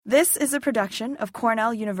This is a production of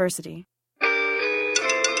Cornell University.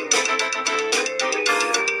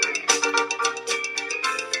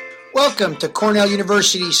 Welcome to Cornell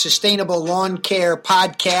University's Sustainable Lawn Care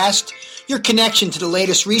Podcast, your connection to the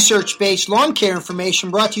latest research-based lawn care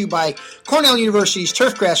information brought to you by Cornell University's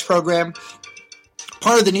Turfgrass program,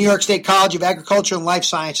 part of the New York State College of Agriculture and Life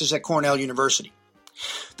Sciences at Cornell University.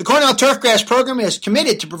 The Cornell Turfgrass program is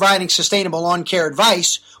committed to providing sustainable lawn care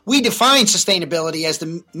advice. We define sustainability as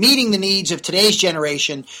meeting the needs of today's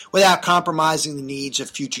generation without compromising the needs of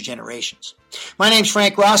future generations. My name is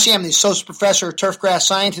Frank Rossi. I'm the Associate Professor of Turfgrass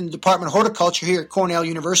Science in the Department of Horticulture here at Cornell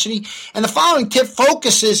University. And the following tip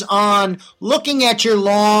focuses on looking at your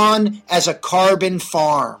lawn as a carbon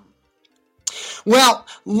farm. Well,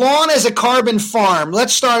 lawn as a carbon farm.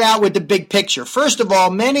 Let's start out with the big picture. First of all,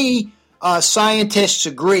 many scientists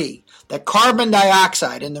agree that carbon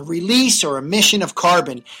dioxide and the release or emission of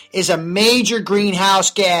carbon is a major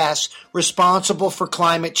greenhouse gas responsible for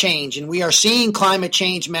climate change. And we are seeing climate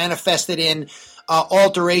change manifested in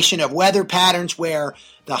alteration of weather patterns where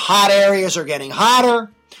the hot areas are getting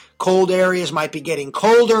hotter, cold areas might be getting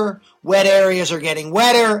colder, wet areas are getting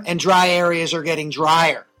wetter, and dry areas are getting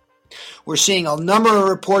drier. We're seeing a number of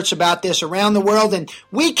reports about this around the world, and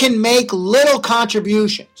we can make little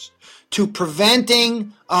contributions to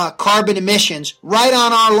preventing carbon emissions right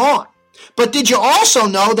on our lawn. But did you also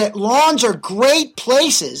know that lawns are great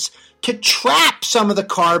places to trap some of the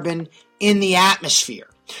carbon in the atmosphere?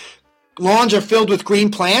 Lawns are filled with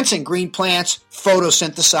green plants, and green plants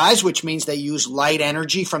photosynthesize, which means they use light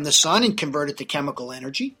energy from the sun and convert it to chemical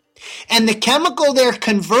energy. And the chemical they're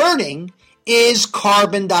converting is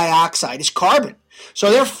carbon dioxide, is carbon.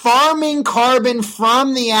 So they're farming carbon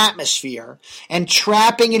from the atmosphere and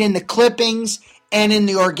trapping it in the clippings and in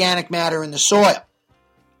the organic matter in the soil.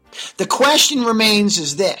 The question remains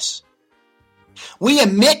is this. We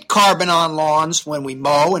emit carbon on lawns when we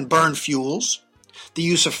mow and burn fuels. The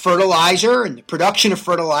use of fertilizer and the production of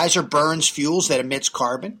fertilizer burns fuels that emits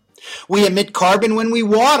carbon. We emit carbon when we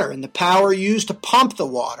water and the power used to pump the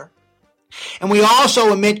water. And we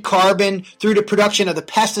also emit carbon through the production of the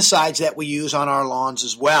pesticides that we use on our lawns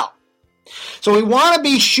as well. So we want to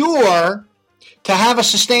be sure to have a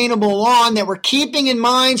sustainable lawn that we're keeping in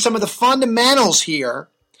mind some of the fundamentals here,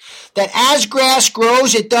 that as grass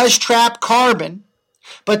grows, it does trap carbon,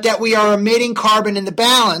 but that we are emitting carbon in the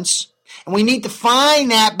balance, and we need to find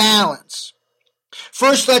that balance.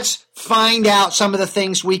 First, let's find out some of the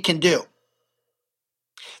things we can do.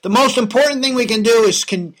 The most important thing we can do is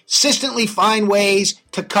consistently find ways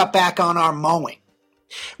to cut back on our mowing.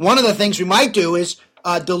 One of the things we might do is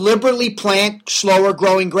deliberately plant slower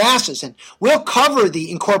growing grasses, and we'll cover the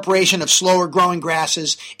incorporation of slower growing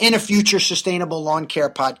grasses in a future sustainable lawn care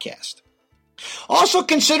podcast. Also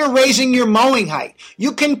consider raising your mowing height.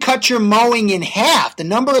 You can cut your mowing in half, the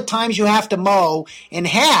number of times you have to mow in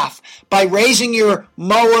half, by raising your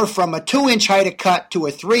mower from a 2-inch height of cut to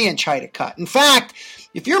a 3-inch height of cut. In fact,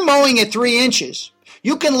 if you're mowing at 3 inches,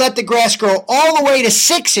 you can let the grass grow all the way to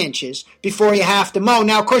 6 inches before you have to mow.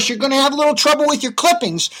 Now, of course, you're going to have a little trouble with your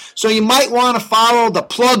clippings, so you might want to follow the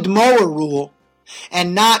plugged mower rule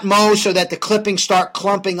and not mow so that the clippings start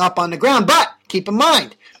clumping up on the ground. But keep in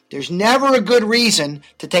mind, there's never a good reason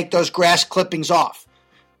to take those grass clippings off.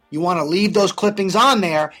 You want to leave those clippings on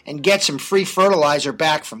there and get some free fertilizer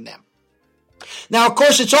back from them. Now, of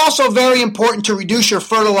course, it's also very important to reduce your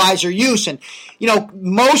fertilizer use. And,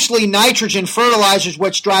 mostly nitrogen fertilizer is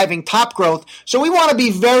what's driving top growth. So we want to be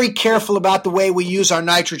very careful about the way we use our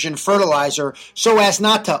nitrogen fertilizer so as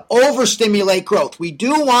not to overstimulate growth. We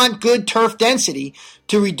do want good turf density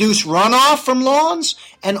to reduce runoff from lawns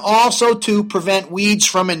and also to prevent weeds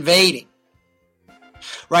from invading.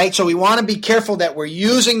 Right? So we want to be careful that we're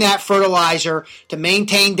using that fertilizer to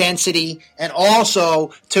maintain density and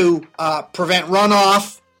also to prevent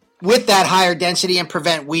runoff with that higher density and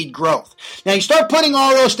prevent weed growth. Now, you start putting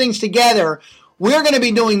all those things together, we're going to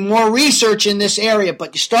be doing more research in this area,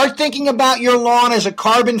 but you start thinking about your lawn as a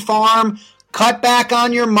carbon farm, cut back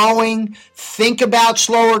on your mowing, think about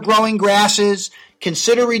slower growing grasses,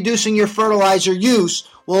 consider reducing your fertilizer use,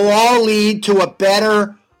 will all lead to a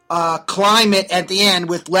better climate at the end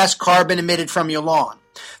with less carbon emitted from your lawn.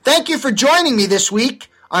 Thank you for joining me this week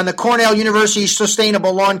on the Cornell University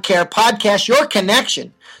Sustainable Lawn Care Podcast, your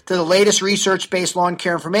connection to the latest research-based lawn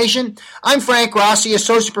care information. I'm Frank Rossi,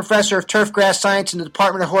 Associate Professor of Turfgrass Science in the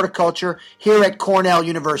Department of Horticulture here at Cornell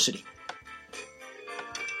University.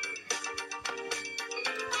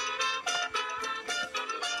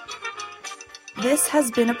 This has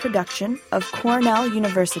been a production of Cornell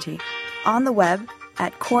University, on the web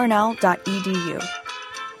at cornell.edu.